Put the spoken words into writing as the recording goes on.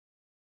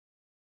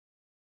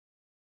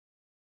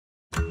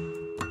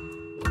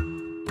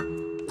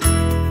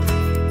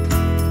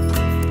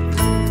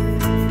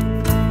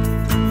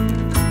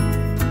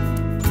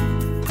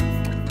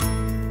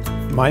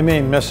My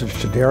main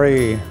message to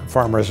dairy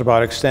farmers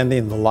about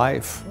extending the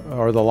life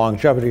or the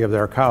longevity of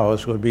their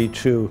cows would be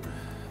to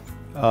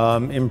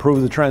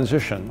improve the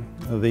transition.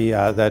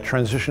 That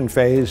transition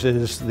phase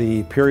is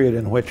the period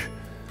in which,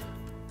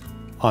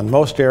 on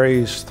most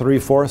dairies,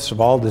 3/4 of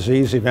all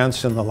disease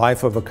events in the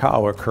life of a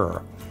cow occur.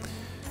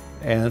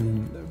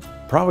 And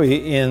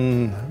probably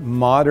in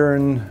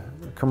modern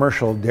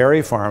commercial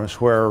dairy farms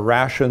where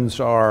rations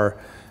are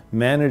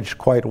managed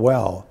quite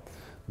well,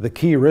 the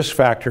key risk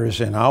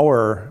factors in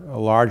our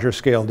larger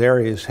scale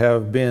dairies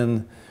have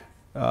been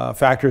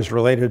factors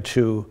related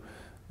to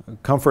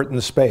comfort in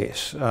the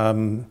space,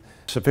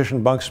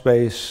 sufficient bunk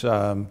space,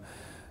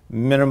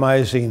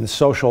 minimizing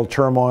social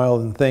turmoil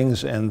and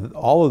things, and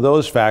all of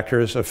those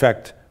factors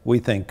affect, we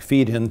think,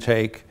 feed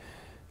intake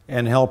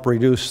and help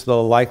reduce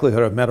the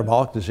likelihood of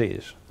metabolic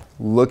disease.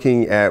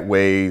 Looking at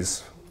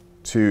ways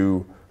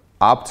to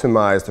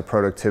optimize the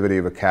productivity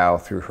of a cow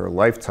through her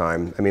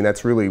lifetime, I mean,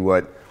 that's really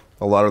what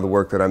a lot of the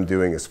work that I'm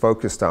doing is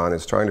focused on,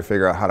 is trying to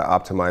figure out how to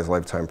optimize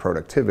lifetime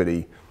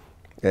productivity.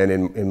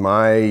 And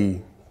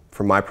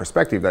from my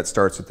perspective, that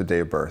starts at the day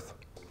of birth.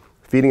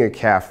 Feeding a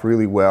calf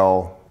really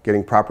well,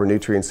 getting proper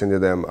nutrients into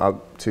them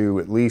up to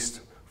at least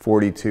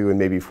 42 and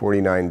maybe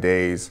 49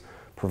 days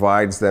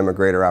provides them a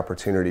greater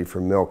opportunity for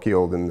milk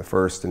yield in the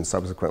first and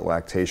subsequent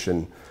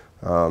lactation,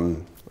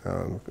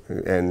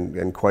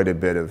 and quite a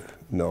bit of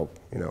milk,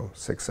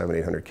 600, 700,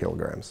 800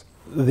 kilograms.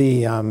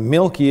 The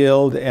milk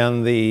yield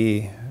and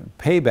the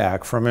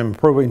payback from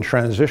improving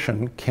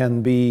transition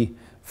can be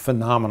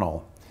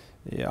phenomenal.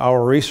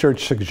 Our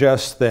research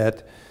suggests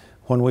that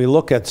when we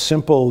look at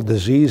simple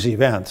disease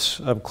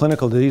events,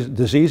 clinical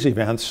disease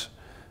events,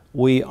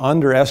 we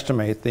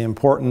underestimate the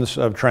importance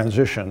of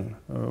transition,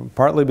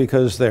 partly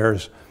because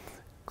there's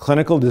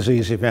clinical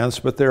disease events,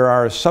 but there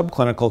are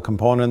subclinical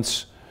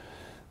components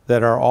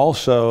that are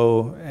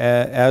also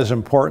as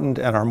important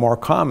and are more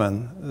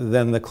common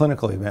than the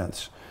clinical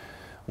events.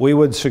 We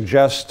would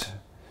suggest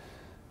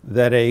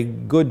that a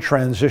good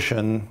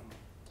transition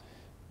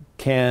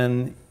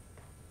can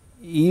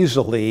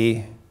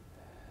easily,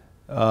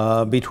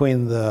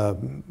 between the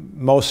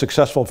most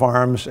successful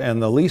farms and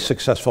the least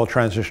successful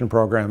transition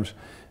programs,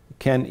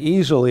 can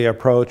easily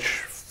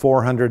approach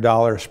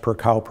 $400 per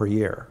cow per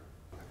year.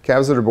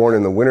 Calves that are born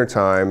in the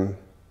wintertime,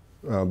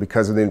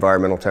 because of the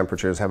environmental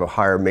temperatures, have a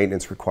higher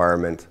maintenance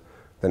requirement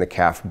than a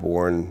calf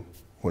born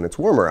when it's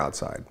warmer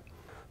outside.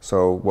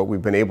 So what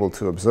we've been able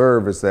to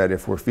observe is that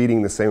if we're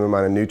feeding the same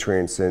amount of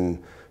nutrients in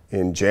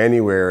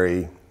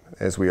January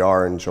as we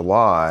are in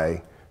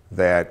July,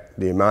 that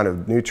the amount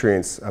of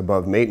nutrients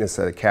above maintenance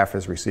that a calf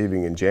is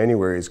receiving in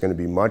January is going to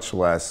be much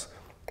less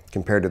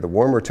compared to the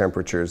warmer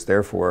temperatures.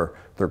 Therefore,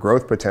 their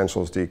growth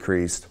potential is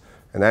decreased,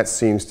 and that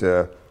seems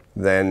to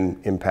then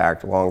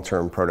impact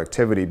long-term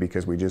productivity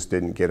because we just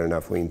didn't get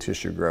enough lean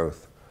tissue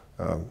growth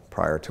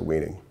prior to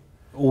weaning.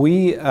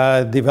 We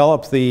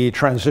developed the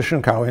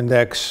Transition Cow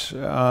Index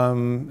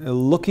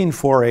looking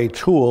for a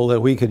tool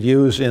that we could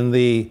use in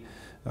the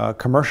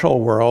commercial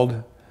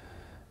world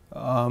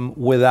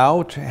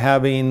without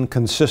having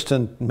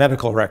consistent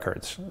medical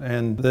records.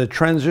 And the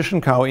Transition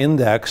Cow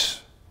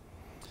Index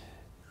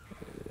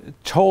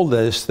told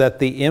us that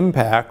the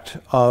impact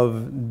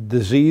of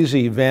disease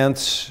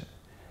events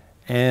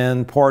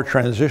and poor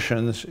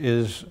transitions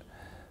is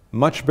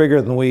much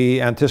bigger than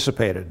we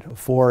anticipated.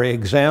 For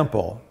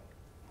example,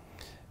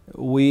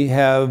 we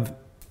have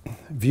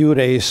viewed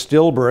a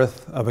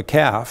stillbirth of a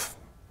calf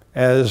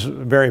as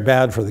very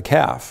bad for the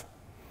calf,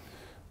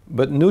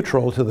 but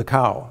neutral to the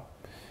cow.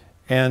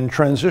 And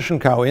Transition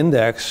Cow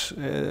Index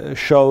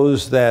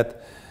shows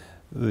that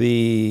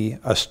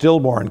a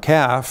stillborn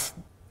calf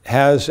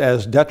has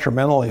as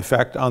detrimental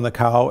effect on the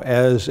cow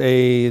as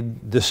a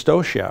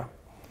dystocia,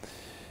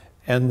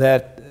 and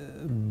that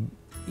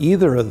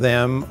either of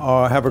them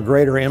have a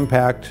greater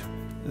impact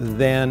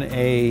than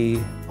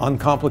a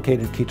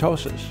uncomplicated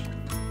ketosis.